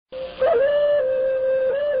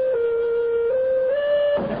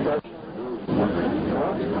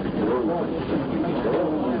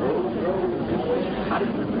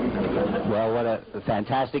Well, what a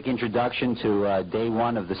fantastic introduction to day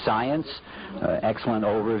one of the science. Excellent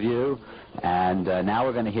overview. And now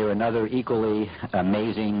we're going to hear another equally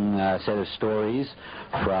amazing set of stories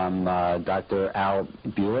from Dr. Al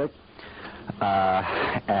Buick,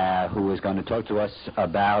 who is going to talk to us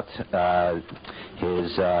about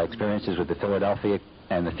his experiences with the Philadelphia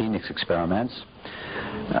and the Phoenix experiments.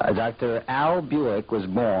 Dr. Al Buick was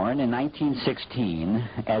born in 1916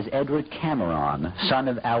 as Edward Cameron, son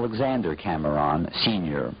of Alexander Cameron,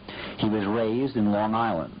 Sr. He was raised in Long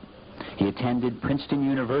Island. He attended Princeton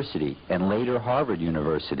University and later Harvard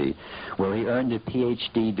University, where he earned a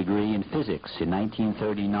Ph.D. degree in physics in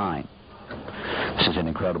 1939. This is an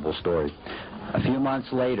incredible story. A few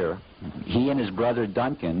months later, he and his brother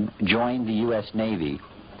Duncan joined the U.S. Navy,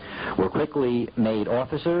 were quickly made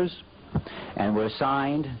officers, and were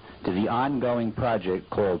assigned to the ongoing project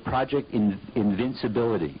called Project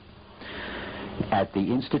Invincibility at the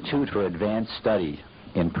Institute for Advanced Study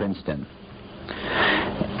in Princeton.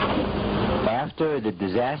 After the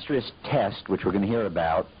disastrous test, which we're going to hear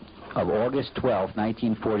about, of August 12,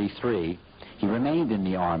 1943, he remained in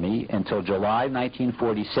the Army until July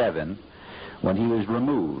 1947, when he was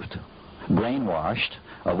removed, brainwashed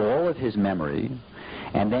of all of his memory,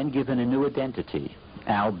 and then given a new identity,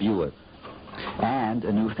 Al Buick, and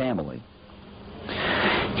a new family.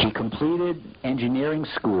 He completed engineering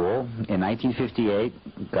school in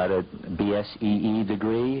 1958, got a BSEE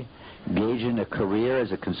degree, engaged in a career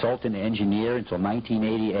as a consultant engineer until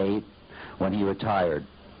 1988, when he retired.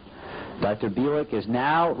 Dr. Buick is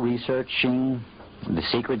now researching the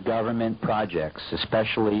secret government projects,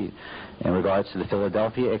 especially in regards to the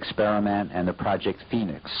Philadelphia experiment and the Project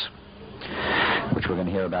Phoenix, which we're going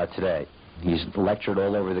to hear about today. He's lectured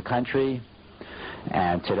all over the country,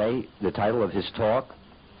 and today the title of his talk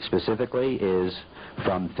specifically is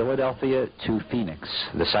From Philadelphia to Phoenix,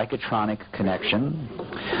 the Psychotronic Connection.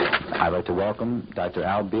 I'd like to welcome Dr.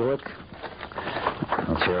 Al Buick.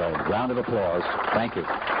 Let's hear a round of applause. Thank you.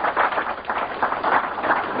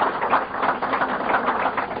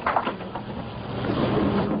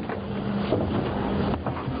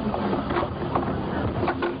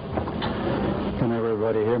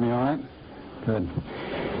 Hear me all right? Good.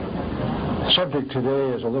 The subject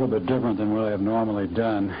today is a little bit different than what I have normally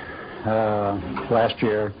done. Last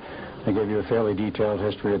year, I gave you a fairly detailed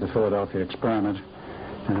history of the Philadelphia experiment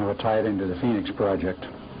and how it tied into the Phoenix project.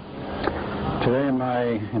 Today, my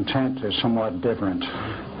intent is somewhat different.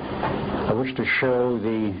 I wish to show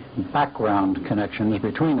the background connections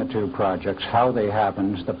between the two projects, how they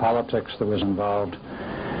happened, the politics that was involved,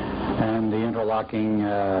 and the interlocking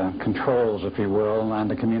controls, if you will, and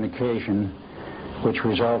the communication which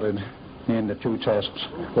resulted in the two tests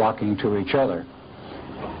locking to each other.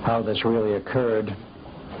 How this really occurred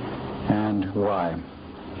and why.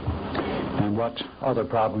 And what other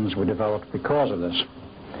problems were developed because of this.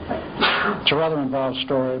 It's a rather involved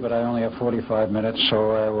story, but I only have 45 minutes,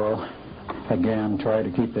 so I will again try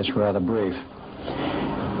to keep this rather brief.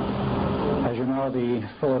 As you know, the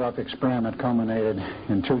Philadelphia experiment culminated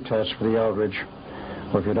in two tests for the Eldridge.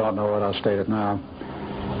 Or if you don't know it, I'll state it now.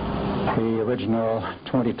 The original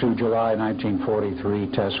 22 July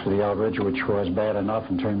 1943 test for the Eldridge, which was bad enough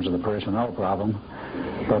in terms of the personnel problem,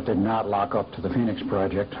 but did not lock up to the Phoenix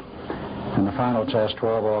project. And the final test,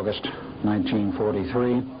 12 August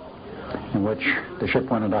 1943, in which the ship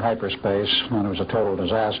went into hyperspace, and it was a total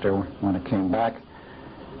disaster when it came back.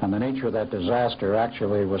 And the nature of that disaster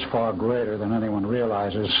actually was far greater than anyone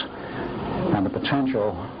realizes, and the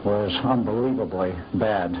potential was unbelievably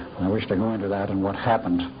bad. I wish to go into that and what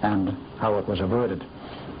happened and how it was averted.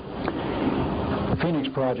 The Phoenix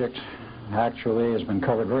project actually has been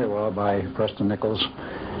covered very well by Preston Nichols,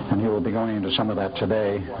 and he will be going into some of that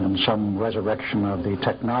today and some resurrection of the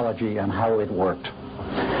technology and how it worked.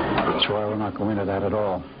 So I will not go into that at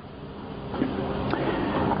all.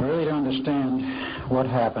 Really to understand what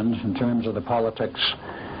happened in terms of the politics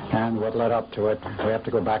and what led up to it, we have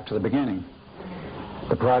to go back to the beginning.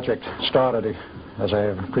 The project started, as I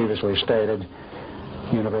have previously stated,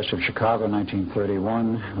 University of Chicago,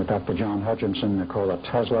 1931, with Dr. John Hutchinson, Nikola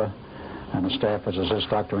Tesla, and the staff physicist,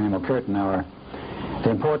 Dr. Emil Kirtenauer.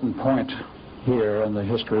 The important point here in the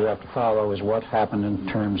history we have to follow is what happened in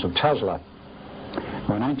terms of Tesla.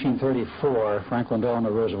 Well, in 1934, Franklin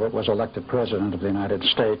Delano Roosevelt was elected president of the United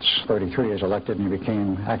States. 33 years elected, and he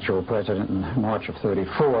became actual president in March of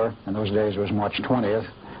 34. In those days, it was March 20th.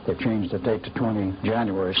 They've changed the date to 20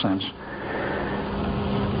 January since.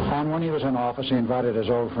 And when he was in office, he invited his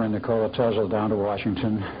old friend Nikola Tesla down to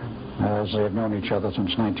Washington, as they have known each other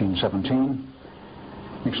since 1917,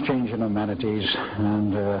 exchanging amenities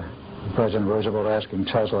and President Roosevelt asking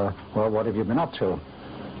Tesla, well, what have you been up to?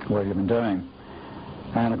 What have you been doing?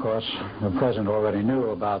 And, of course, the President already knew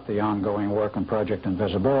about the ongoing work on Project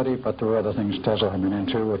Invisibility, but there were other things Tesla had been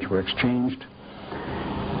into which were exchanged.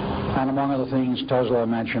 And among other things, Tesla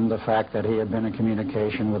mentioned the fact that he had been in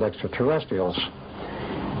communication with extraterrestrials.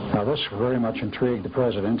 Now, this very much intrigued the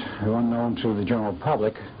President, who, unknown to the general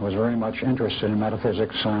public, was very much interested in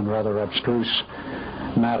metaphysics and rather abstruse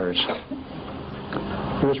matters.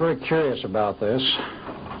 He was very curious about this,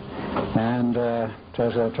 and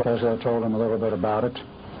Tesla told him a little bit about it.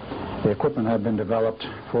 The equipment had been developed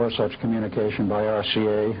for such communication by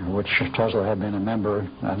RCA, which Tesla had been a member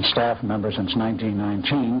and staff member since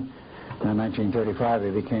 1919. In 1935,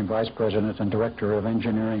 he became Vice President and Director of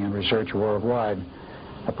Engineering and Research Worldwide,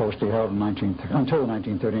 a post he held until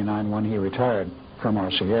 1939 when he retired from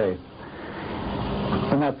RCA.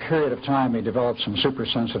 In that period of time, he developed some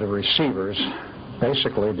super-sensitive receivers,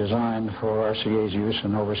 basically designed for RCA's use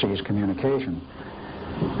in overseas communication,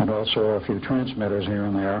 and also a few transmitters here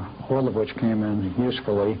and there, all of which came in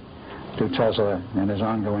usefully to Tesla in his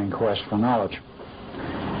ongoing quest for knowledge.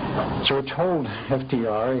 So he told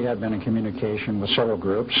FDR he had been in communication with several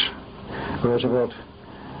groups. Roosevelt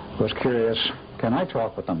was curious, can I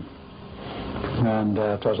talk with them? And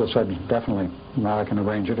Tesla said, definitely, well, I can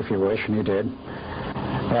arrange it if you wish, and he did.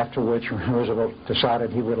 After which Roosevelt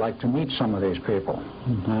decided he would like to meet some of these people.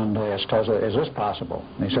 And I asked Tesla, is this possible?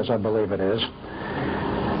 And he says, I believe it is.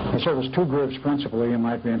 He said, there's two groups principally you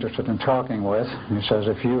might be interested in talking with. He says,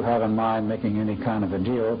 if you have in mind making any kind of a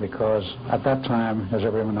deal, because at that time, as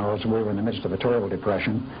everyone knows, we were in the midst of a terrible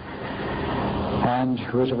depression, and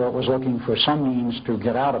Roosevelt was looking for some means to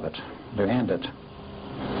get out of it, to end it.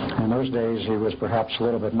 In those days, he was perhaps a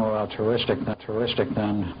little bit more altruistic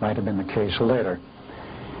than might have been the case later.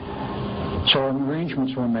 So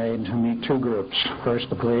arrangements were made to meet two groups. First,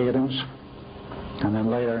 the Pleiadians, and then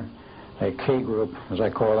later, a K group, as I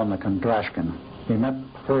call them, the Kondrashkin. He met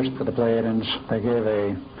first with the Pleiadians. They gave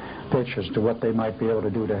a pitch as to what they might be able to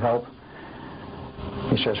do to help.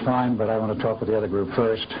 He says, fine, but I want to talk with the other group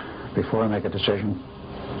first before I make a decision.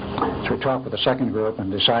 So we talked with the second group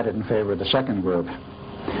and decided in favor of the second group.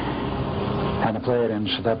 And the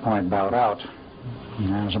Pleiadians at that point bowed out.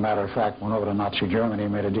 And as a matter of fact, went over to Nazi Germany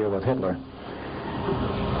and made a deal with Hitler,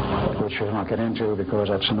 which we'll not get into because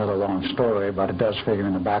that's another long story, but it does figure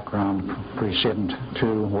in the background precedent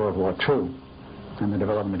to World War II and the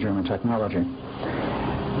development of German technology.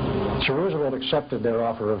 So Roosevelt accepted their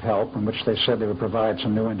offer of help, in which they said they would provide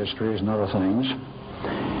some new industries and other things.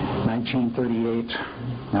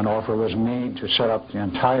 1938, an offer was made to set up the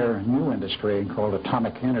entire new industry called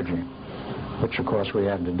atomic energy, which of course we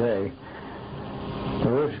have today.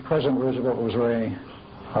 President Roosevelt was very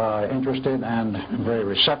interested and very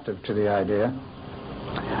receptive to the idea.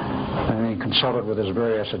 And he consulted with his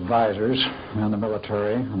various advisors in the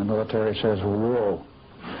military, and the military says, whoa,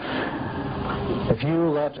 if you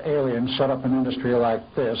let aliens set up an industry like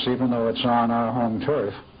this, even though it's on our home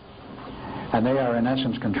turf, and they are in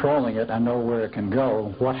essence controlling it and know where it can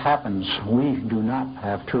go, what happens? We do not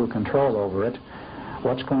have true control over it.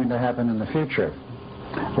 What's going to happen in the future?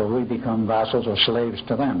 Will we become vassals or slaves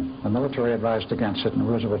to them? The military advised against it, and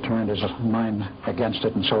Roosevelt turned his mind against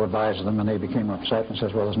it and so advised them, and they became upset and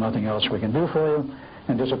says, well, there's nothing else we can do for you,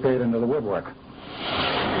 and disappeared into the woodwork.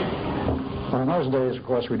 Well, in those days, of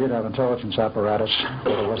course, we did have intelligence apparatus,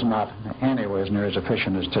 but it was not anywhere near as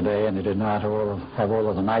efficient as today, and it did not have all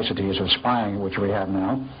of the niceties of spying, which we have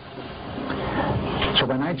now. So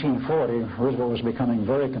by 1940, Roosevelt was becoming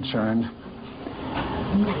very concerned.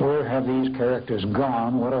 Where have these characters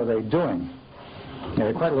gone? What are they doing?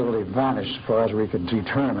 They quite literally vanished as far as we could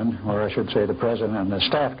determine, or I should say the President and the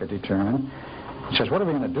staff could determine. He says, what are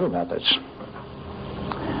we going to do about this?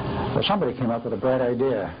 Well, somebody came up with a bright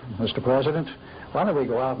idea. Mr. President, why don't we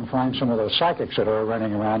go out and find some of those psychics that are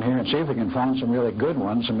running around here and see if we can find some really good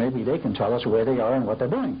ones, and maybe they can tell us where they are and what they're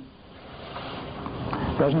doing.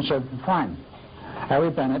 The President said, fine. Harry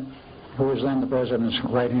Bennett, who was then the President's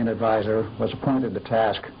right-hand advisor, was appointed the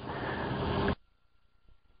task of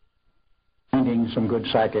finding some good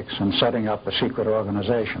psychics and setting up a secret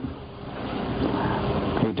organization.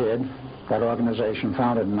 He did. That organization,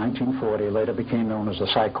 founded in 1940, later became known as the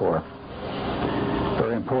Psi Corps.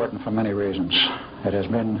 Very important for many reasons. It has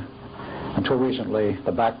been, until recently,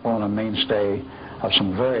 the backbone and mainstay of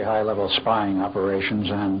some very high-level spying operations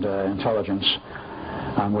and intelligence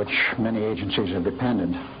on which many agencies have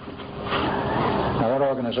depended. Now, that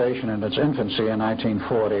organization in its infancy in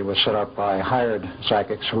 1940 was set up by hired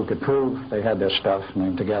psychics who could prove they had their stuff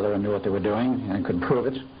named together and knew what they were doing and could prove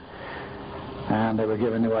it. And they were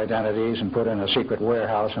given new identities and put in a secret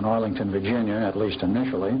warehouse in Arlington, Virginia, at least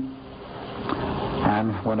initially,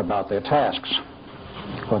 and went about their tasks.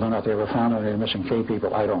 Whether or not they ever found any missing K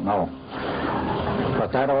people, I don't know.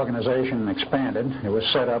 But that organization expanded. It was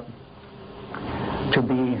set up to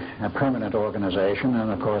be a permanent organization, and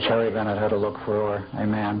of course Harry Bennett had to look for a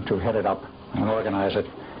man to head it up and organize it,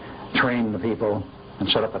 train the people, and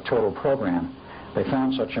set up a total program. They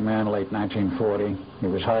found such a man late 1940. He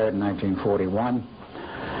was hired in 1941,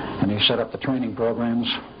 and he set up the training programs.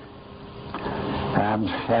 And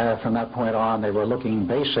from that point on, they were looking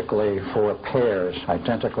basically for pairs,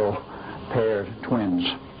 identical paired twins,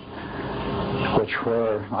 which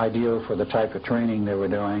were ideal for the type of training they were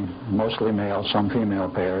doing, mostly male, some female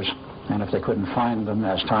pairs. And if they couldn't find them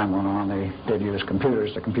as time went on, they did use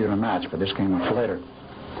computers to computer match, but this came much later.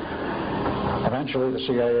 Eventually, the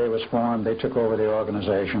CIA was formed. They took over the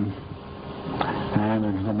organization, and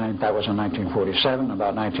that was in 1947.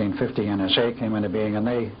 About 1950, N.A.S.A. came into being, and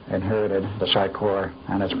they inherited the Psi Corps,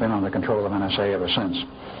 and it's been under control of N.A.S.A. ever since.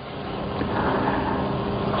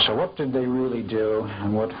 So what did they really do,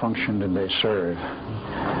 and what function did they serve?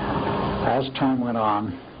 As time went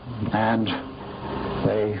on, and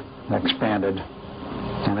they expanded,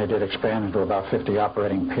 and they did expand into about 50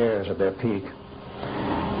 operating pairs at their peak.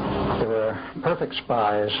 They were perfect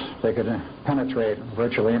spies. They could penetrate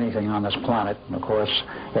virtually anything on this planet. And of course,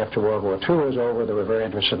 after World War II was over, they were very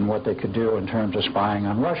interested in what they could do in terms of spying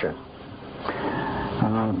on Russia.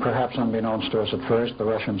 Perhaps unbeknownst to us at first, the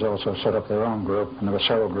Russians also set up their own group, and there were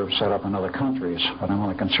several groups set up in other countries, but I'm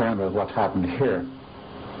only concerned with what happened here.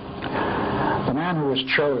 The man who was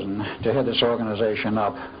chosen to head this organization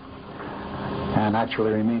up and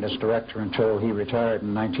actually remained as director until he retired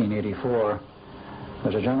in 1984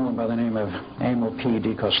 was a gentleman by the name of Emil P.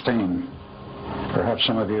 de Costain. Perhaps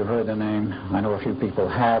some of you have heard the name. I know a few people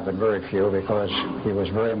have, but very few, because he was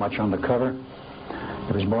very much undercover.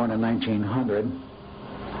 He was born in 1900.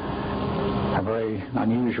 A very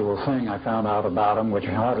unusual thing I found out about him, which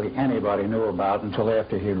hardly anybody knew about until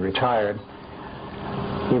after he retired.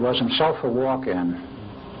 He was himself a walk-in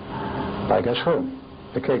by guess who?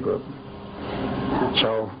 The K Group.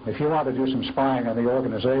 So if you want to do some spying on the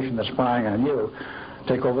organization that's spying on you,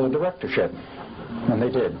 take over the directorship. And they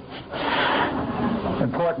did.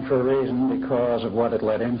 Important for a reason, because of what it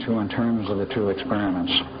led into in terms of the two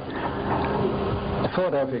experiments. The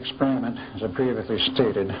Philadelphia experiment, as I previously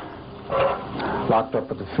stated, locked up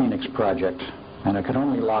with the Phoenix Project, and it could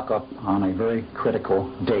only lock up on a very critical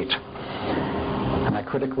date. And that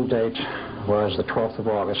critical date was the 12th of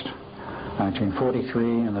August, 1943,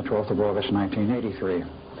 and the 12th of August, 1983.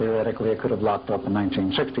 Theoretically, it could have locked up in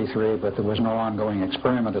 1963, but there was no ongoing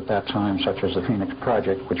experiment at that time, such as the Phoenix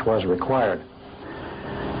Project, which was required.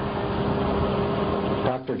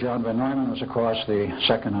 Dr. John Van Neumann was, of course, the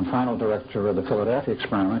second and final director of the Philadelphia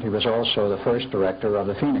experiment. He was also the first director of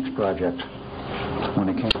the Phoenix Project when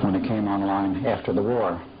it came online after the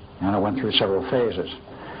war, and it went through several phases.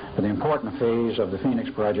 But the important phase of the Phoenix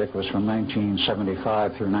Project was from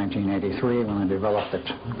 1975 through 1983, when they developed the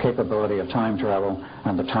capability of time travel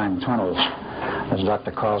and the time tunnels, as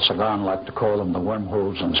Dr. Carl Sagan liked to call them, the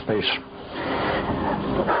wormholes in space.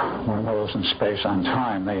 Wormholes in space and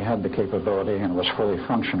time. They had the capability, and it was fully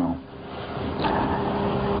functional.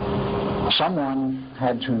 Someone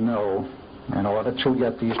had to know, in order to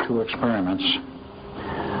get these two experiments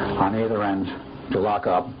on either end to lock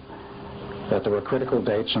up, that there were critical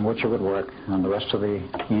dates in which it would work, and the rest of the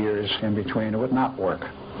years in between it would not work.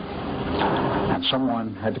 And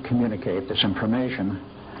someone had to communicate this information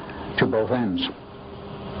to both ends.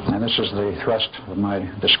 And this is the thrust of my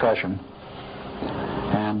discussion,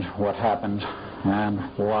 and what happened, and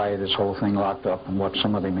why this whole thing locked up, and what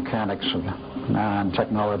some of the mechanics of, and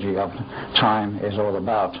technology of time is all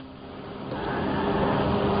about.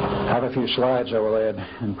 I have a few slides I will add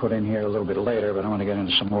and put in here a little bit later, but I want to get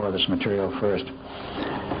into some more of this material first.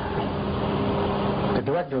 The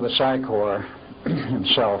director of the Psi Corps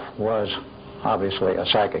himself was obviously a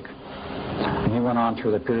psychic. And he went on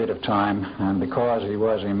through the period of time, and because he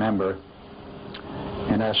was a member,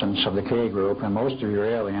 in essence, of the K Group, and most of your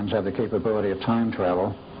aliens have the capability of time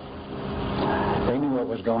travel, they knew what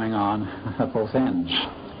was going on at both ends.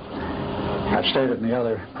 I've stated in the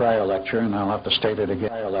other prior lecture, and I'll have to state it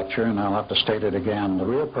again. The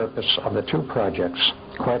real purpose of the two projects,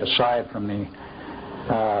 quite aside from the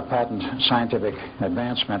patent scientific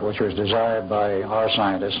advancement, which was desired by our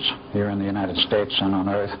scientists here in the United States and on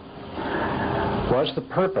Earth, was the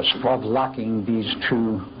purpose of locking these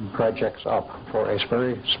two projects up for a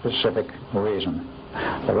very specific reason.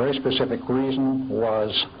 The very specific reason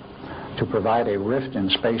was to provide a rift in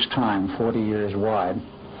space-time 40 years wide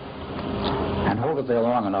and hold it there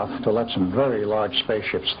long enough to let some very large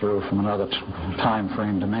spaceships through from another time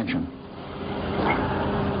frame dimension.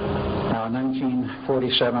 Now, in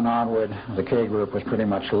 1947 onward, the K group was pretty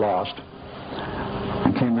much lost.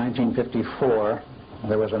 And came 1954,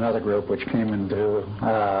 there was another group which came into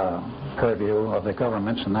purview of the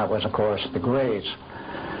governments, and that was, of course, the Greys.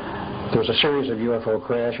 There was a series of UFO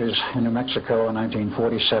crashes in New Mexico in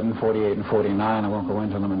 1947, 48, and 49. I won't go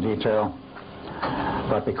into them in detail.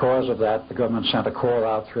 But because of that, the government sent a call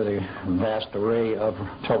out through the vast array of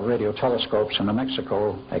radio telescopes in New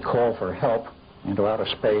Mexico, a call for help into outer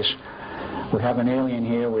space. We have an alien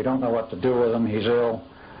here. We don't know what to do with him. He's ill.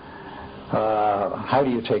 How do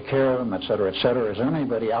you take care of him, et cetera, et cetera? Is there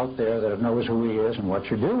anybody out there that knows who he is and what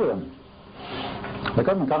you do with him? The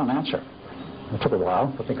government got an answer. It took a while,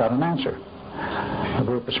 but they got an answer. A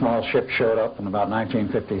group of small ships showed up in about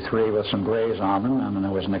 1953 with some Greys on them, and then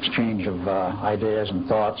there was an exchange of ideas and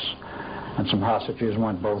thoughts, and some hostages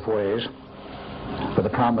went both ways. With the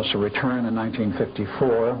promise of return in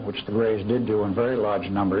 1954, which the Greys did do in very large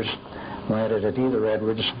numbers, landed at either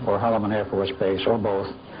Edwards or Holloman Air Force Base, or both.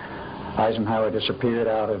 Eisenhower disappeared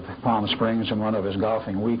out of Palm Springs in one of his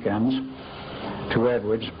golfing weekends to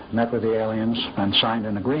Edwards, met with the aliens, and signed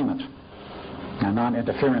an agreement, a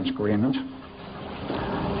non-interference agreement,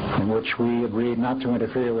 in which we agreed not to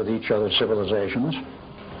interfere with each other's civilizations,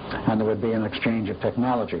 and there would be an exchange of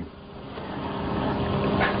technology.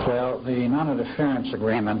 Well, the non-interference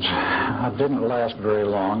agreement didn't last very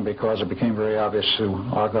long because it became very obvious to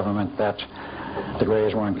our government that the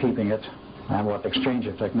Greys weren't keeping it, and what exchange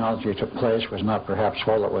of technology took place was not perhaps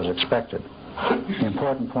all that was expected. The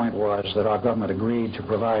important point was that our government agreed to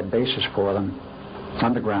provide bases for them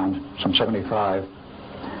underground, some 75,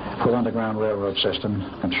 full underground railroad system.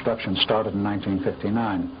 Construction started in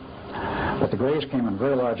 1959. But the Greys came in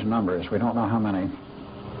very large numbers. We don't know how many.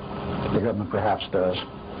 The government perhaps does.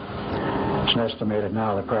 It's estimated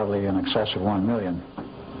now that probably in excess of 1 million.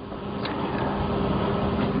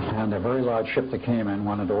 And a very large ship that came in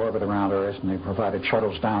wanted to orbit around Earth, and they provided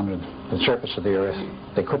shuttles down to the surface of the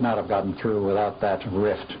Earth. They could not have gotten through without that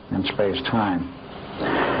rift in space-time.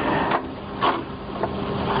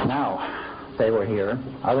 Now, they were here.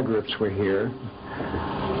 Other groups were here.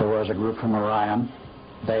 There was a group from Orion.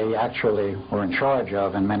 They actually were in charge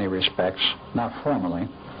of, in many respects, not formally,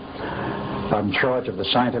 but in charge of the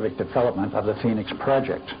scientific development of the Phoenix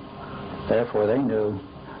Project. Therefore, they knew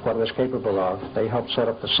what it was capable of. They helped set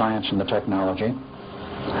up the science and the technology,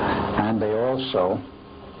 and they also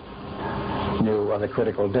knew of the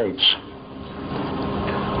critical dates.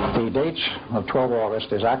 The dates of 12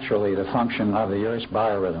 August is actually the function of the Earth's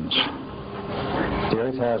biorhythms. The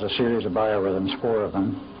Earth has a series of biorhythms, 4 of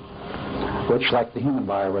them, which, like the human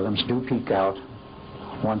biorhythms, do peak out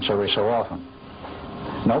once every so often.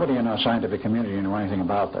 Nobody in our scientific community knew anything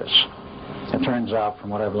about this. It turns out, from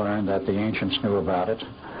what I've learned, that the ancients knew about it.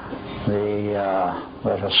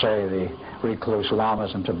 Let us say, the recluse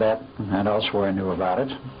lamas in Tibet and elsewhere knew about it.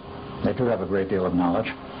 They do have a great deal of knowledge.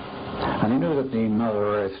 And they knew that the Mother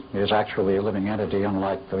Earth is actually a living entity,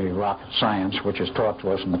 unlike the rock science, which is taught to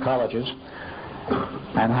us in the colleges,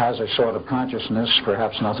 and has a sort of consciousness,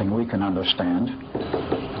 perhaps nothing we can understand.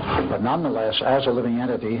 But nonetheless, as a living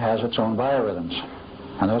entity, has its own biorhythms.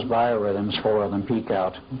 And those biorhythms, 4 of them, peak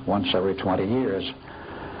out once every 20 years.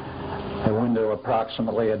 A window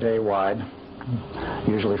approximately a day wide,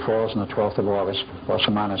 usually falls on the 12th of August, plus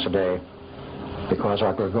or minus a day, because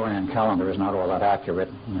our Gregorian calendar is not all that accurate.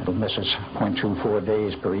 It misses 0.24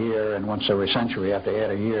 days per year, and once every century you have to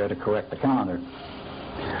add a year to correct the calendar.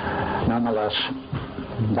 Nonetheless,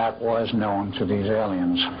 that was known to these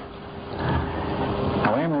aliens.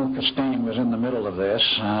 Now, Emil Castaigne was in the middle of this,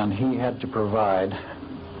 and he had to provide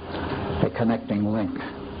a connecting link,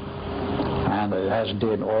 and as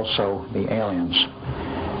did also the aliens.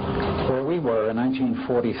 Where we were in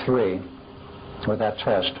 1943 with that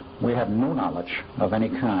test, we had no knowledge of any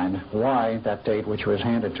kind why that date which was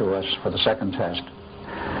handed to us for the second test,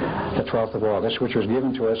 the 12th of August, which was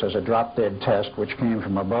given to us as a drop-dead test, which came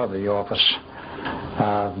from above the office,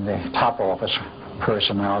 the top office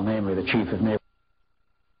personnel, namely the Chief of Naval.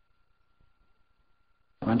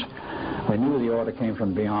 We knew the order came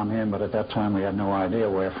from beyond him, but at that time we had no idea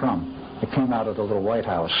where from. It came out of the little White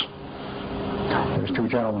House. There was 2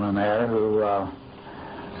 gentlemen in there who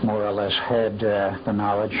more or less had the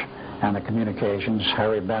knowledge and the communications.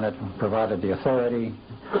 Harry Bennett provided the authority,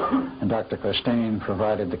 and Dr. Castaigne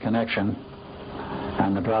provided the connection.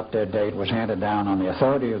 And the drop-dead date was handed down on the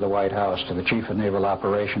authority of the White House to the Chief of Naval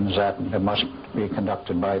Operations that it must be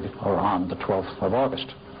conducted by or on the 12th of August.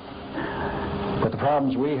 With the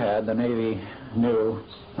problems we had, the Navy knew,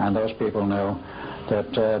 and those people knew,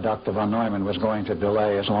 that Dr. von Neumann was going to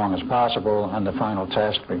delay as long as possible, and the final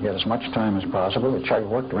test would get as much time as possible. He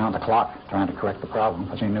worked around the clock trying to correct the problem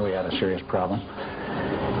because he knew he had a serious problem,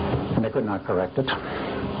 and they could not correct it.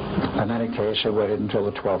 In any case, they waited until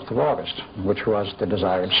the 12th of August, which was the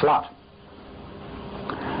desired slot.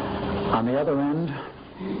 On the other end,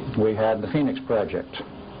 we had the Phoenix Project.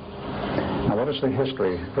 Now, what is the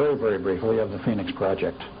history, very, very briefly, of the Phoenix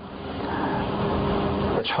Project?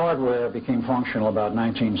 Its hardware became functional about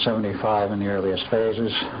 1975 in the earliest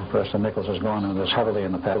phases. President Nichols has gone into this heavily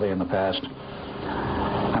in the past.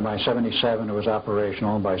 And by 77, it was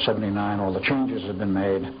operational. By 79, all the changes had been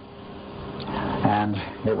made. And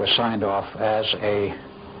it was signed off as a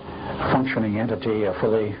functioning entity, a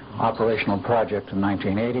fully operational project in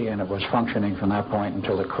 1980, and it was functioning from that point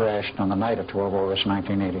until it crashed on the night of 12 August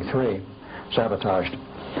 1983, sabotaged.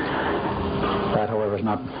 That, however, is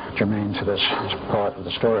not germane to this part of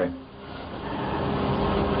the story.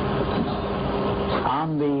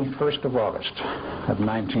 On the 1st of August of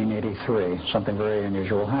 1983, something very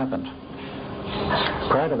unusual happened.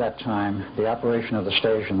 Prior to that time, the operation of the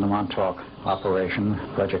station, the Montauk operation,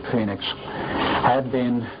 Project Phoenix, had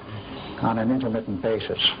been on an intermittent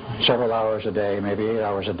basis, several hours a day, maybe 8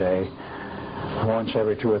 hours a day, once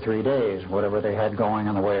every 2 or 3 days, whatever they had going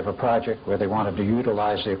in the way of a project where they wanted to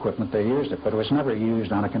utilize the equipment, they used it, but it was never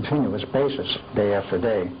used on a continuous basis, day after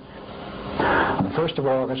day. On the 1st of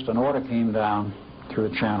August, an order came down through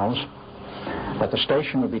the channels that the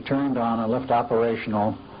station would be turned on and left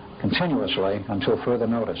operational continuously until further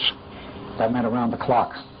notice. That meant around the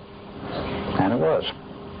clock, and it was.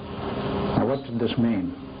 Now, what did this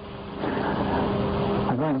mean?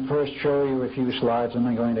 I'm going to first show you a few slides, and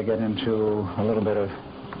then going to get into a little bit of,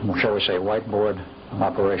 shall we say, whiteboard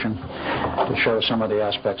operation to show some of the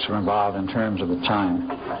aspects that are involved in terms of the time.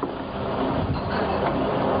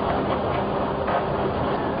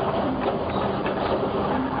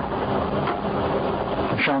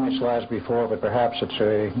 I've shown these slides before, but perhaps it's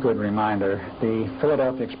a good reminder. The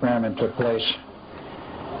Philadelphia experiment took place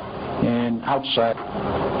in outside...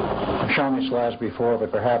 I've shown these slides before,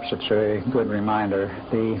 but perhaps it's a good reminder.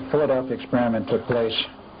 The Philadelphia experiment took place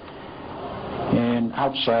in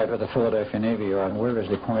outside of the Philadelphia Navy Yard. Where is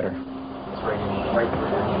the pointer? Right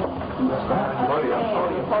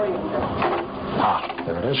Ah,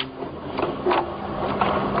 there it is.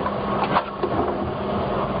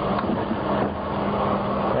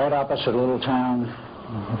 Right opposite a little town,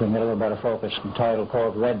 if we can get a little better focus, entitled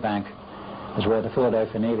called Red Bank, is where the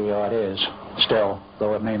Philadelphia Navy Yard is still,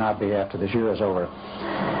 though it may not be after this year is over.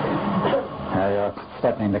 They are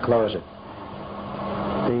threatening to close it.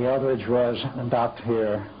 The Eldridge was docked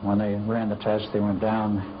here. When they ran the test, they went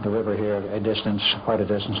down the river here a distance, quite a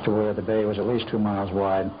distance, to where the bay was at least 2 miles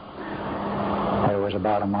wide. It was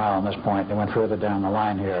about a mile on this point. They went further down the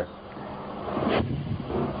line here.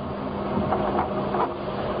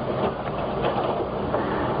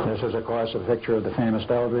 This is, of course, a picture of the famous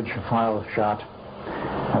Eldridge, a file shot.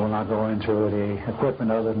 I will not go into the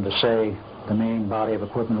equipment other than to say the main body of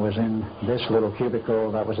equipment was in this little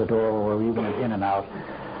cubicle. That was the door where we went in and out.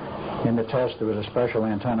 In the test, there was a special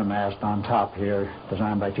antenna mast on top here,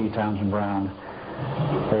 designed by T. Townsend Brown,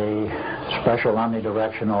 a special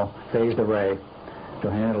omnidirectional phased array to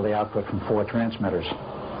handle the output from 4 transmitters.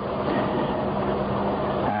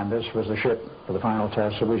 And this was the ship for the final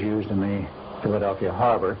test that was used in the Philadelphia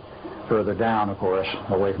harbor, further down, of course,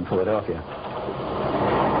 away from Philadelphia.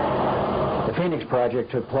 The Phoenix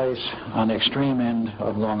Project took place on the extreme end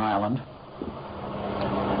of Long Island,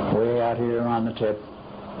 way out here on the tip.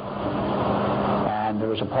 And there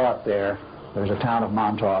was a park there. There was a town of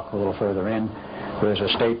Montauk a little further in. There's a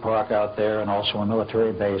state park out there and also a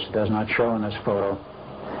military base. It does not show in this photo,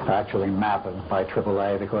 actually mapped by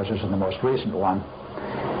AAA, because this is the most recent one.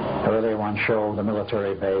 Earlier ones show the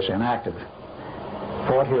military base inactive.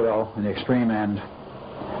 Fort Hero, in the extreme end,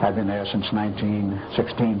 had been there since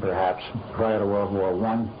 1916, perhaps, prior to World War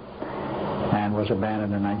I, and was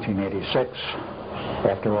abandoned in 1986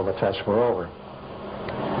 after all the tests were over.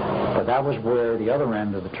 But that was where the other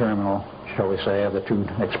end of the terminal, shall we say, of the 2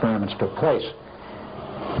 experiments took place,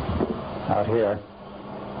 out here.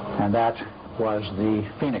 And that was the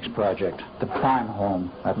Phoenix Project, the prime home.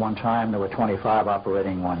 At one time, there were 25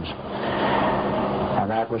 operating ones. And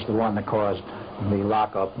that was the one that caused the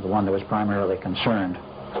lockup, the one that was primarily concerned.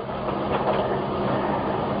 In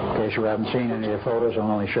case you haven't seen any of the photos, I'll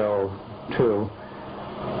only show 2.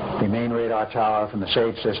 The main radar tower from the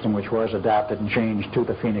SAGE system, which was adapted and changed to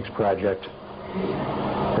the Phoenix Project.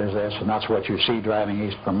 There's this, and that's what you see driving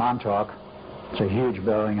east from Montauk. It's a huge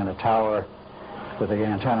building and a tower with the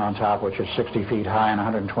antenna on top, which is 60 feet high and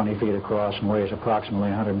 120 feet across and weighs approximately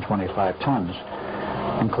 125 tons.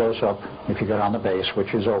 And close up, if you get on the base,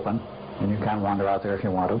 which is open, and you can wander out there if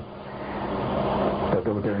you want to. They'll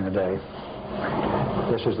do it during the day.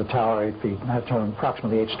 This is the tower, 8 feet,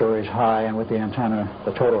 approximately 8 stories high, and with the antenna,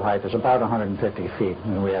 the total height is about 150 feet,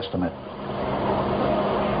 we estimate.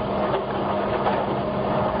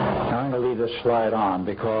 Now I'm going to leave this slide on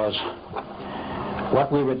because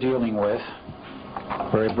what we were dealing with,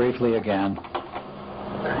 very briefly again,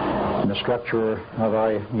 in the structure of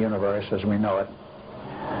our universe as we know it,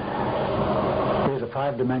 is a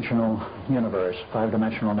 5-dimensional universe,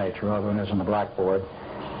 5-dimensional nature, other than is in the blackboard.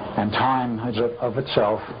 And time is of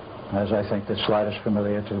itself, as I think this slide is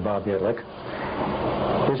familiar to Bob Yidlick,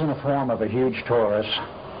 is in the form of a huge torus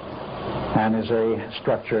and is a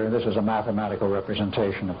structure. This is a mathematical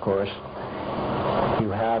representation, of course. You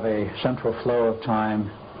have a central flow of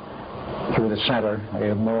time through the center,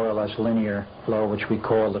 a more or less linear flow, which we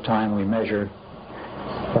call the time we measure,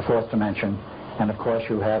 the fourth dimension. And of course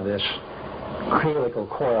you have this helical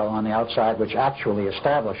coil on the outside, which actually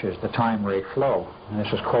establishes the time rate flow. And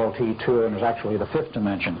this is called T2 and is actually the fifth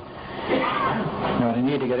dimension. Now, what I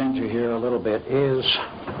need to get into here a little bit is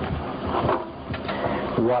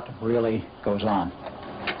what really goes on.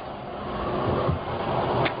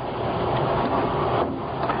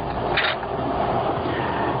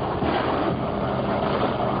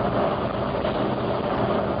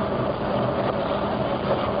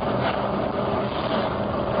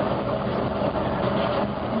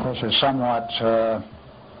 This is somewhat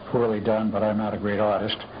poorly done, but I'm not a great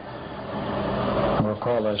artist. We'll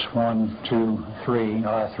call this 1, 2, 3,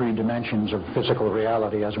 3 dimensions of physical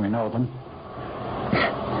reality as we know them.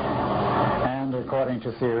 And according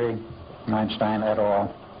to theory, Einstein et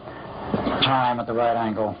al., time at the right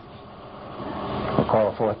angle, we'll call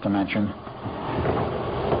a fourth dimension,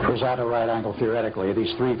 is at a right angle theoretically.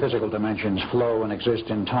 These 3 physical dimensions flow and exist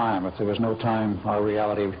in time. If there was no time, our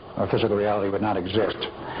physical reality would not exist.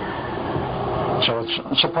 So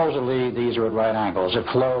supposedly these are at right angles. It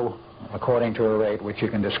flow according to a rate which you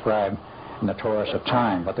can describe in the torus of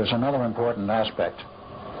time. But there's another important aspect,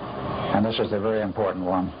 and this is the very important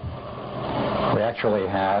one. We actually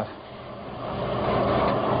have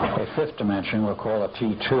a fifth dimension, we'll call it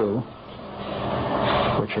T2,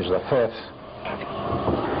 which is the fifth.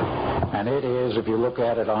 And it is, if you look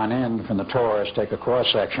at it on end from the torus, take a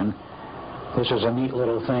cross-section, this is a neat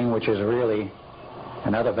little thing which is really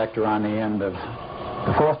another vector on the end of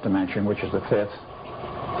the fourth dimension, which is the fifth.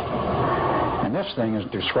 And this thing is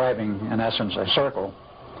describing, in essence, a circle.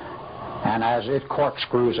 And as it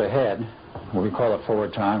corkscrews ahead, we call it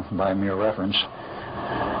forward time by mere reference.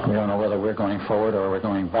 We don't know whether we're going forward or we're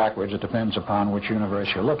going backwards. It depends upon which universe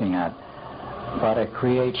you're looking at. But it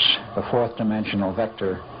creates the fourth dimensional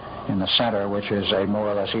vector in the center, which is a more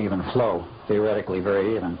or less even flow, theoretically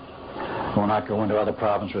very even. We'll not go into other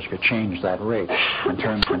problems which could change that rate in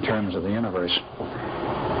terms of the universe.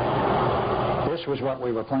 This was what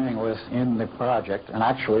we were playing with in the project, and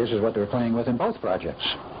actually this is what they were playing with in both projects.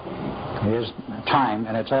 Is time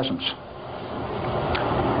in its essence.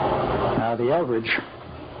 Now the Eldridge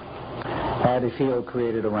had a field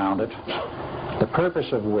created around it, the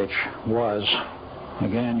purpose of which was,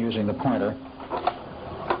 again using the pointer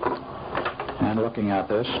and looking at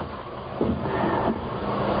this,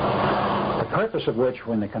 the purpose of which,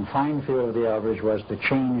 when the confined field of the Eldridge, was to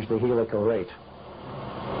change the helical rate.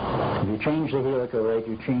 If you change the helical rate,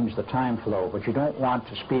 you change the time flow, but you don't want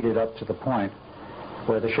to speed it up to the point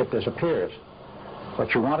where the ship disappears.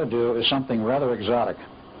 What you want to do is something rather exotic.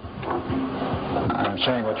 I'm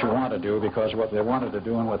saying what you want to do because what they wanted to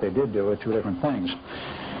do and what they did do are 2 different things.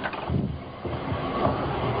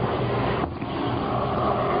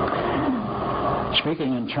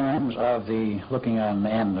 Speaking in terms of looking on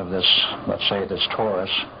the end of this, let's say this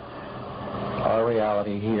torus, our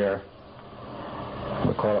reality here,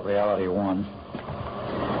 we'll call it reality 1.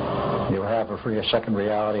 You have a second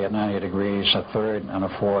reality at 90 degrees, a third and a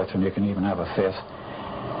fourth, and you can even have a fifth.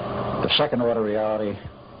 The second order reality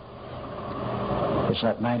is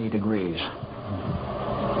at 90 degrees.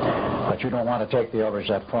 But you don't want to take the Eldridge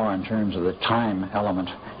that far in terms of the time element.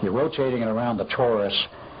 You're rotating it around the torus,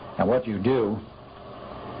 and what you do,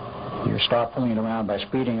 you start pulling it around by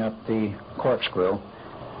speeding up the corkscrew.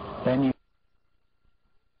 Then you,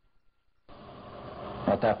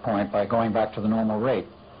 at that point, by going back to the normal rate.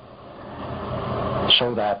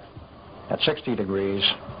 So that at 60 degrees,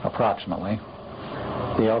 approximately,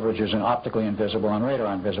 the Eldridge is optically invisible and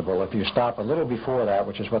radar invisible. If you stop a little before that,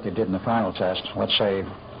 which is what they did in the final test, let's say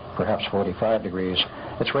perhaps 45 degrees,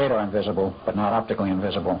 it's radar invisible, but not optically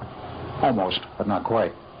invisible. Almost, but not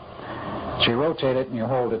quite. So you rotate it and you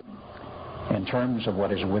hold it in terms of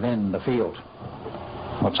what is within the field.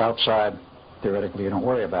 What's outside, theoretically, you don't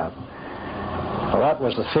worry about. Well, that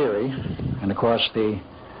was the theory, and of course the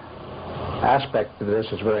aspect of this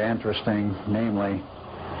is very interesting, namely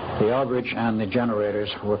the Eldridge and the generators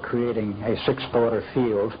were creating a sixth-order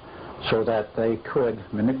field so that they could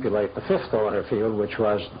manipulate the fifth-order field, which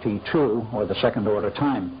was T2, or the second-order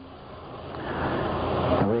time.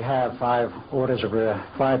 And we have five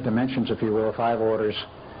dimensions, if you will, five orders,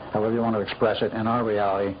 however you want to express it, in our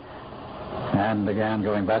reality. And again,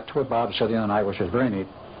 going back to what Bob said the other night, which is very neat,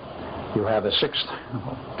 you have a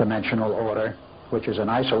sixth-dimensional order, which is an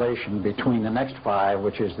isolation between the next five,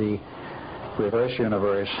 which is the reverse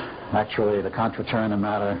universe, actually the contraturn of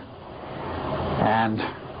matter. And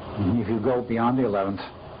if you go beyond the 11th,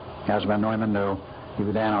 as Van Neumann knew,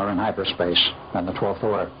 you then are in hyperspace and the 12th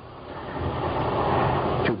order.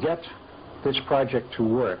 To get this project to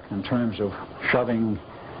work in terms of shoving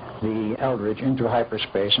the Eldridge into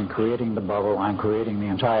hyperspace and creating the bubble and creating the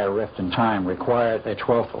entire rift in time required a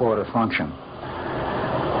 12th order function.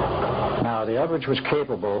 Now, the Eldridge was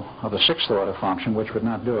capable of a sixth order function, which would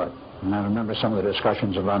not do it. And I remember some of the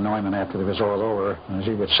discussions of Van Neumann after it was all over, as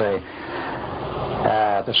he would say,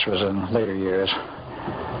 this was in later years,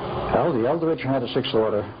 well, the Eldridge had a sixth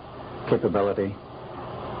order capability.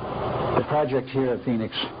 The project here at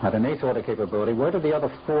Phoenix had an eighth order capability. Where did the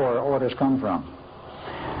other four orders come from?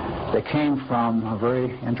 They came from a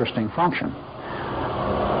very interesting function.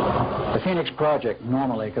 The Phoenix project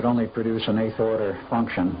normally could only produce an eighth order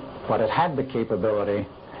function, but it had the capability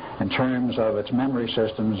in terms of its memory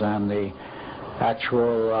systems and the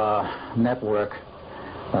actual network,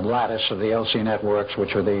 the lattice of the LC networks,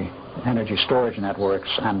 which are the energy storage networks,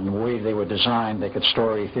 and the way they were designed, they could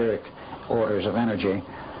store etheric orders of energy.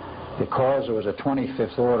 Because it was a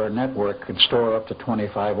 25th order network, could store up to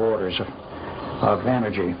 25 orders of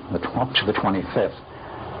energy, up to the 25th.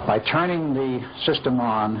 By turning the system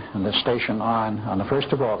on and the station on the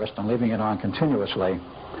 1st of August and leaving it on continuously,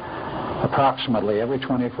 approximately every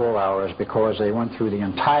 24 hours, because they went through the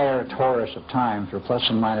entire torus of time through plus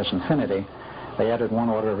and minus infinity, they added one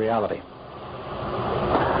order of reality.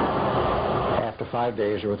 After 5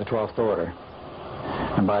 days, they were the 12th order.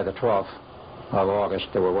 And by the 12th of August,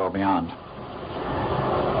 they were well beyond,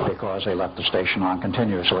 because they left the station on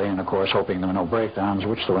continuously, and of course hoping there were no breakdowns,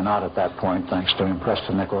 which there were not at that point, thanks to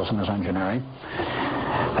Preston Nichols and his engineering.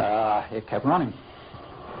 It kept running.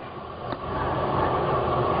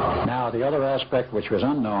 Now, the other aspect which was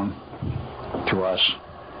unknown to us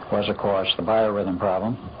was, of course, the biorhythm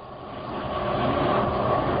problem.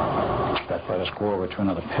 That let us go over to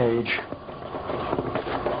another page.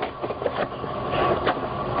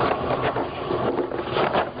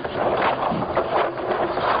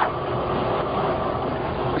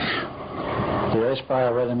 The ice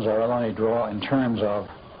biorhythms are only draw in terms of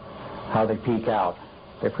how they peak out.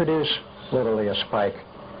 They produce literally a spike.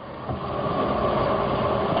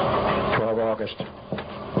 12 August,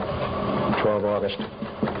 12 August,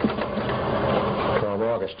 12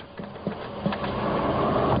 August.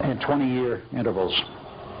 In 20-year intervals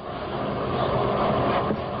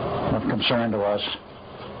of concern to us.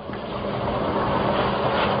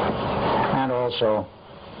 And also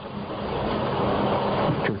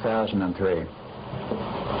 2003.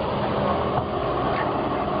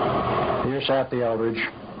 Here sat the Eldridge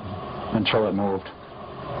until it moved.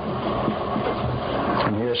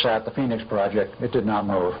 And here sat the Phoenix project. It did not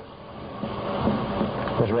move.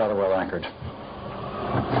 It was rather well anchored.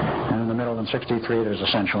 And in the middle in 63, there's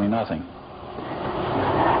essentially nothing.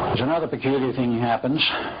 There's another peculiar thing that happens.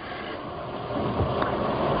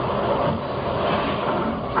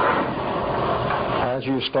 As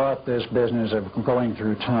you start this business of going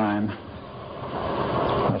through time,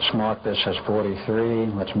 let's mark this as 43,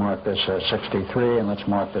 let's mark this as 63, and let's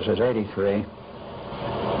mark this as 83.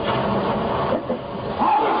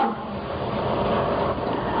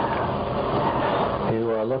 You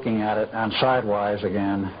are looking at it, and sidewise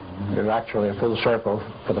again, there's actually a full circle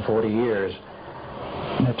for the 40 years.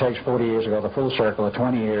 And it takes 40 years to go the full circle of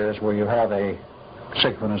 20 years where you have a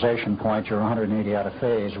synchronization point, you're 180 out of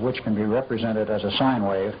phase, which can be represented as a sine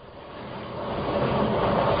wave,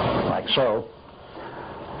 like so,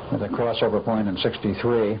 with a crossover point in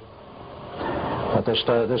 63. But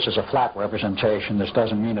this is a flat representation. This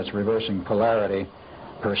doesn't mean it's reversing polarity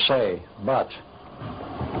per se, but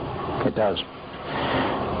it does.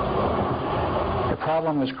 The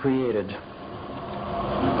problem was created,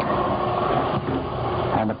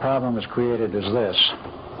 and the problem was created is this.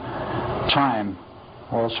 Time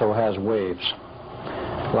also has waves.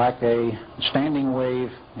 Like a standing wave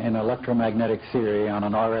in electromagnetic theory on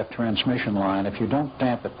an RF transmission line, if you don't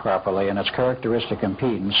damp it properly and its characteristic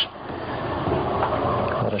impedance,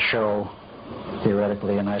 let us show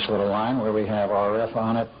theoretically a nice little line where we have RF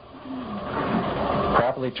on it,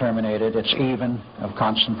 properly terminated, it's even, of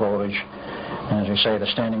constant voltage, and as we say, the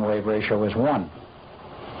standing wave ratio is 1.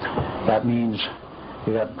 That means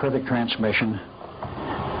you got perfect transmission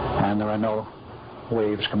and there are no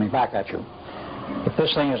waves coming back at you. If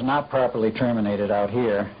this thing is not properly terminated out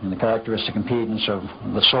here in the characteristic impedance of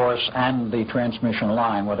the source and the transmission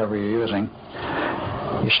line, whatever you're using,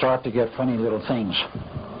 you start to get funny little things.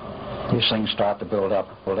 These things start to build up,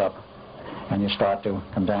 and you start to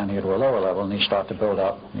come down here to a lower level, and these start to build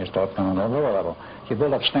up, and you start down to a lower level. You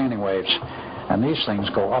build up standing waves, and these things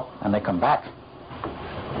go up, and they come back.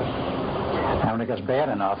 And when it gets bad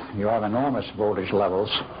enough, you have enormous voltage levels,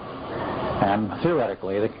 and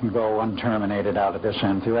theoretically, they can go unterminated out at this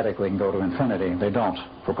end. Theoretically, they can go to infinity. They don't,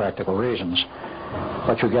 for practical reasons.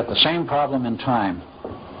 But you get the same problem in time.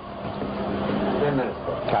 10 minutes.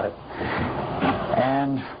 Got it.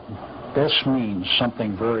 And this means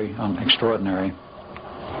something very extraordinary.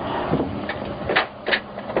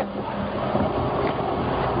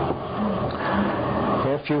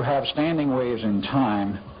 If you have standing waves in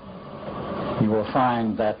time, you will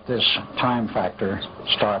find that this time factor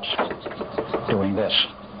starts doing this.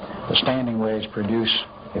 The standing waves produce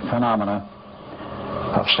a phenomena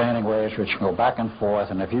of standing waves which go back and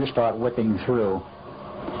forth, and if you start whipping through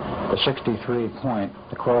the 63 point,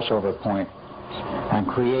 the crossover point, and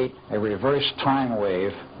create a reverse time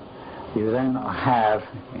wave, you then have,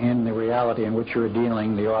 in the reality in which you're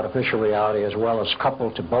dealing, the artificial reality as well as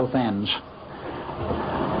coupled to both ends,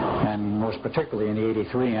 and most particularly in the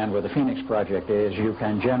 83 end where the Phoenix project is, you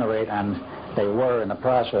can generate, and they were in the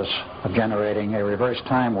process of generating a reverse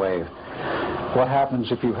time wave. What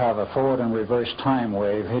happens if you have a forward and reverse time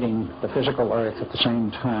wave hitting the physical Earth at the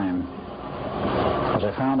same time? As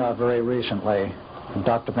I found out very recently,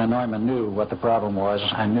 Dr. Van Neumann knew what the problem was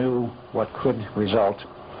and knew what could result.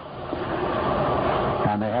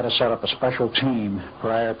 And they had to set up a special team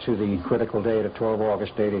prior to the critical date of 12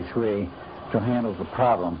 August 83 to handle the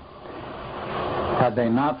problem. Had they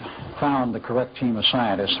not found the correct team of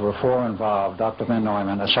scientists, there were 4 involved: Dr. Van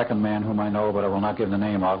Neumann, a second man whom I know but I will not give the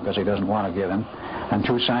name of because he doesn't want to give him, and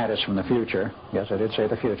 2 scientists from the future. Yes, I did say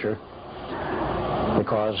the future,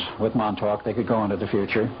 because with Montauk they could go into the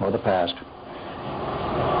future or the past.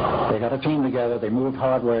 They got a team together. They moved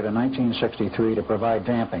hardware to 1963 to provide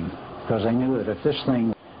damping because they knew that if this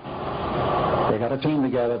thing... They got a team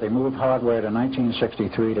together. They moved hardware to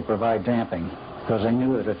 1963 to provide damping because they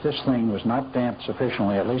knew that if this thing was not damped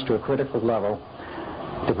sufficiently, at least to a critical level,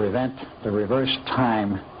 to prevent the reverse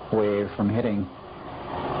time wave from hitting,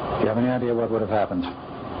 do you have any idea what would have happened?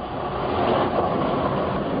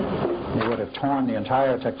 They would have torn the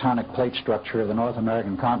entire tectonic plate structure of the North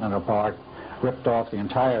American continent apart, ripped off the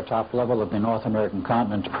entire top level of the North American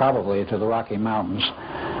continent, probably to the Rocky Mountains.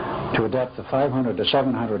 To a depth of 500 to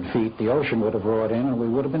 700 feet, the ocean would have roared in, and we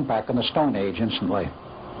would have been back in the Stone Age instantly.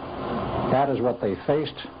 That is what they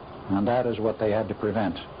faced, and that is what they had to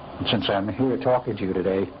prevent. And since I'm here talking to you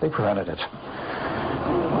today, they prevented it.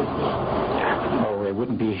 Or we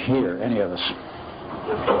wouldn't be here, any of us.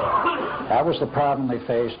 That was the problem they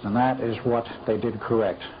faced, and that is what they did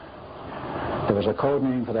correct. There was a code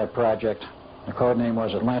name for that project. The code name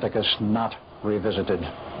was Atlanticus Not Revisited.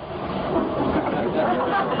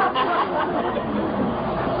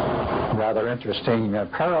 Rather interesting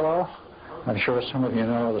parallel. I'm sure some of you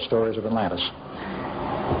know the stories of Atlantis.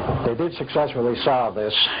 They did successfully solve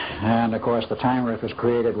this, and of course the time rift was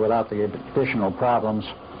created without the additional problems.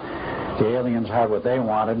 The aliens had what they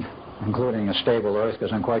wanted, including a stable Earth,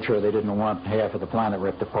 because I'm quite sure they didn't want half of the planet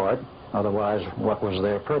ripped apart. Otherwise, what was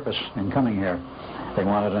their purpose in coming here? They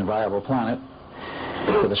wanted a viable planet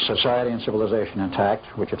with a society and civilization intact,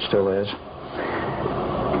 which it still is.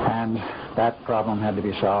 And that problem had to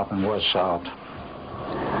be solved and was solved.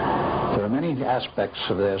 There are many aspects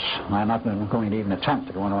of this. I'm not going to even attempt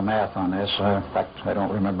to go into math on this. In fact, I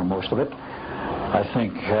don't remember most of it. I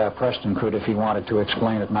think Preston could if he wanted to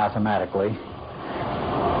explain it mathematically.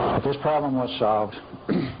 But this problem was solved.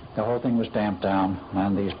 The whole thing was damped down,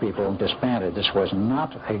 and these people disbanded. This was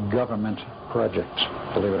not a government project,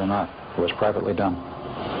 believe it or not. It was privately done.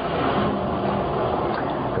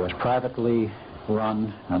 It was privately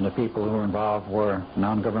run, and the people who were involved were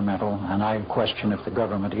non-governmental, and I question if the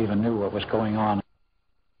government even knew what was going on.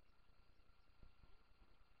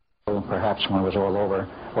 Perhaps when it was all over,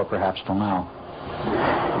 or perhaps till now.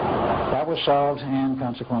 That was solved, and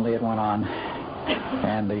consequently it went on.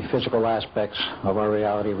 and the physical aspects of our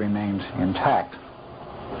reality remained intact.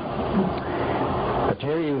 But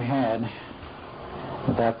here you had,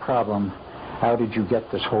 with that problem, how did you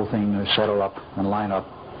get this whole thing to settle up and line up,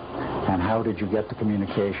 and how did you get the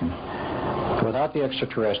communication? Without the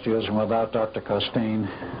extraterrestrials and without Dr. Costain,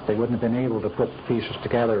 they wouldn't have been able to put the pieces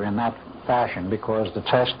together in that fashion, because the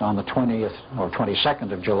test on the 20th or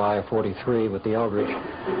 22nd of July of 43 with the Eldridge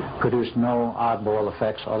produced no oddball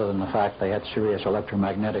effects other than the fact they had serious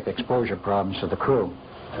electromagnetic exposure problems to the crew.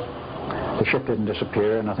 The ship didn't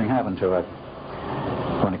disappear, nothing happened to it.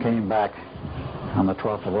 When it came back on the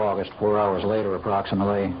 12th of August, 4 hours later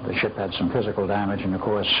approximately, the ship had some physical damage, and of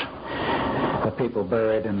course the people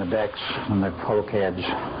buried in the decks and the bulkheads,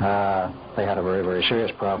 they had a very, very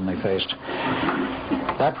serious problem they faced.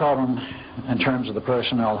 That problem, in terms of the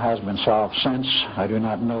personnel, has been solved since. I do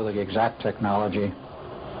not know the exact technology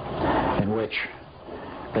in which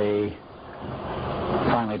they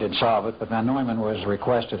finally did solve it, but Van Neumann was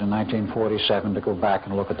requested in 1947 to go back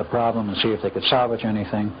and look at the problem and see if they could salvage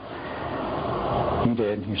anything. He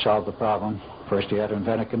did. He solved the problem. First, he had to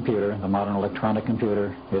invent a computer. The modern electronic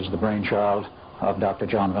computer is the brainchild of Dr.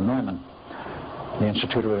 John Van Neumann. The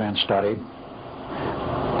Institute of Advanced Study.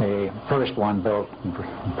 The first one built,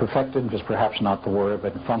 perfected is perhaps not the word,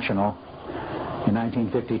 but functional, in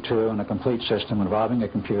 1952, and a complete system involving a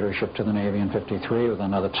computer shipped to the Navy in 53 with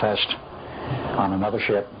another test on another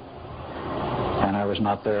ship. And I was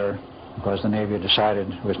not there because the Navy had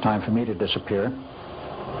decided it was time for me to disappear.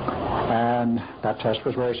 And that test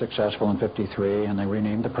was very successful in 53, and they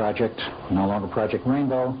renamed the project, no longer Project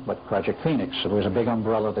Rainbow, but Project Phoenix. It was a big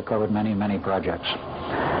umbrella that covered many, many projects.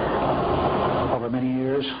 Over many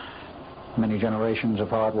years, many generations of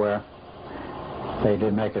hardware, they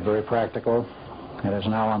did make it very practical. It is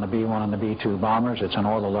now on the B-1 and the B-2 bombers. It's on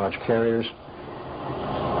all the large carriers.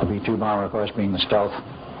 The B-2 bomber, of course, being the stealth.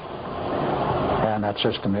 And that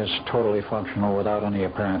system is totally functional without any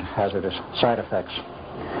apparent hazardous side effects.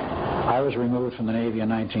 I was removed from the Navy in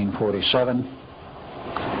 1947.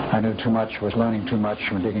 I knew too much, was learning too much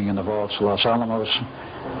from digging in the vaults of Los Alamos,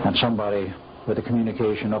 and somebody with the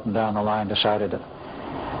communication up and down the line decided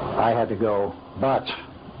I had to go. But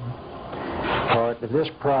part of this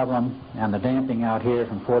problem and the damping out here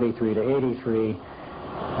from 43 to 83,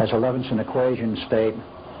 as a Levinson equation state,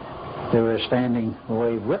 there were standing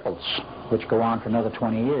wave ripples which go on for another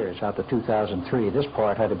 20 years out to 2003. This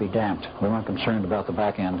part had to be damped. We weren't concerned about the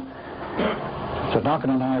back end. So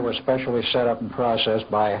Duncan and I were specially set up and processed,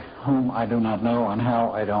 by whom I do not know and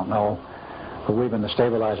how I don't know, but we've been the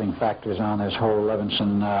stabilizing factors on this whole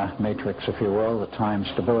Levinson matrix, if you will, the time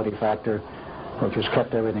stability factor, which has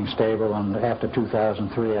kept everything stable, and after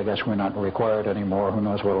 2003 I guess we're not required anymore. Who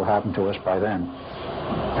knows what will happen to us by then.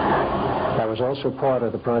 That was also part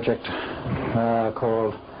of the project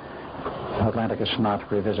called Atlanticus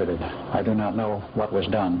Not Revisited. I do not know what was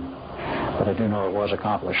done, but I do know it was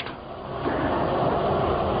accomplished.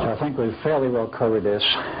 So I think we've fairly well covered this,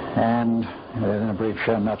 and in a brief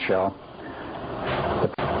nutshell,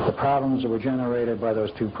 the problems that were generated by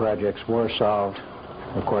those two projects were solved.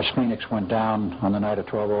 Of course, Phoenix went down on the night of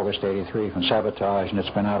 12 August 83 from sabotage, and it's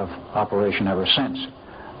been out of operation ever since.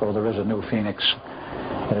 Though there is a new Phoenix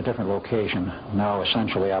at a different location, now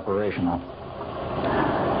essentially operational.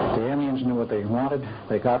 The aliens knew what they wanted,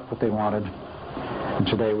 they got what they wanted, and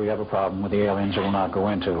today we have a problem with the aliens that we'll not go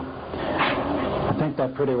into. I think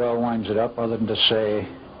that pretty well winds it up, other than to say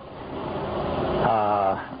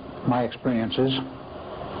my experiences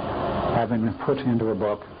have been put into a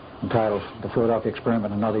book entitled The Philadelphia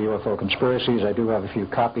Experiment and Other U.F.O. Conspiracies. I do have a few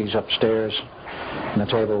copies upstairs on the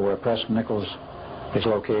table where Preston Nichols is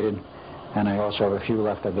located, and I also have a few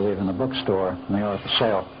left, I believe, in the bookstore, and they are for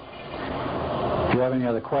sale. If you have any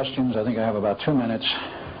other questions, I think I have about 2 minutes.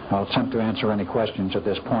 I'll attempt to answer any questions at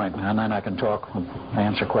this point, and then I can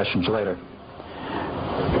answer questions later.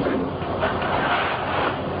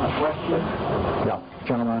 A question? Yeah,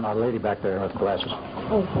 gentleman, a lady back there with glasses.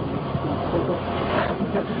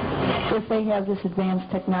 If they have this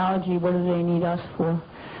advanced technology, what do they need us for?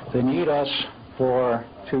 They need us for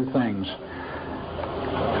two things.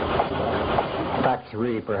 In fact,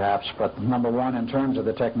 three, perhaps, but number one, in terms of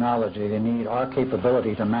the technology, they need our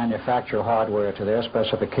capability to manufacture hardware to their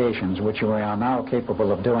specifications, which we are now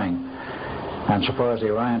capable of doing. And so far as the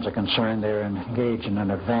Orions are concerned, they're engaged in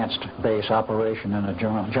an advanced base operation in a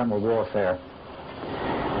general warfare.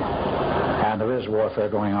 And there is warfare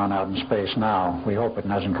going on out in space now. We hope it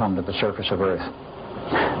hasn't come to the surface of Earth.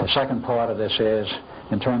 The second part of this is,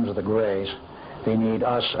 in terms of the Greys, they need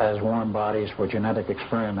us as warm bodies for genetic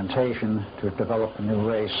experimentation to develop a new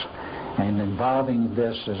race And involving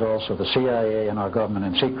this is also the CIA and our government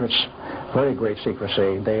in secrets, very great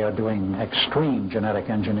secrecy. They are doing extreme genetic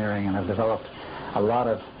engineering and have developed a lot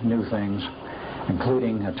of new things,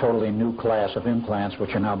 including a totally new class of implants,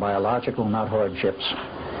 which are now biological, not hard chips.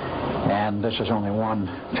 And this is only one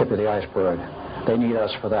tip of the iceberg. They need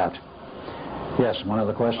us for that. Yes, one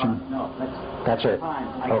other question? No, that's it.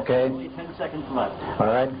 Fine. Okay. Only 10 seconds left. All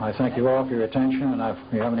right. I thank you all for your attention, and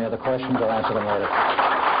if you have any other questions, I'll answer them later.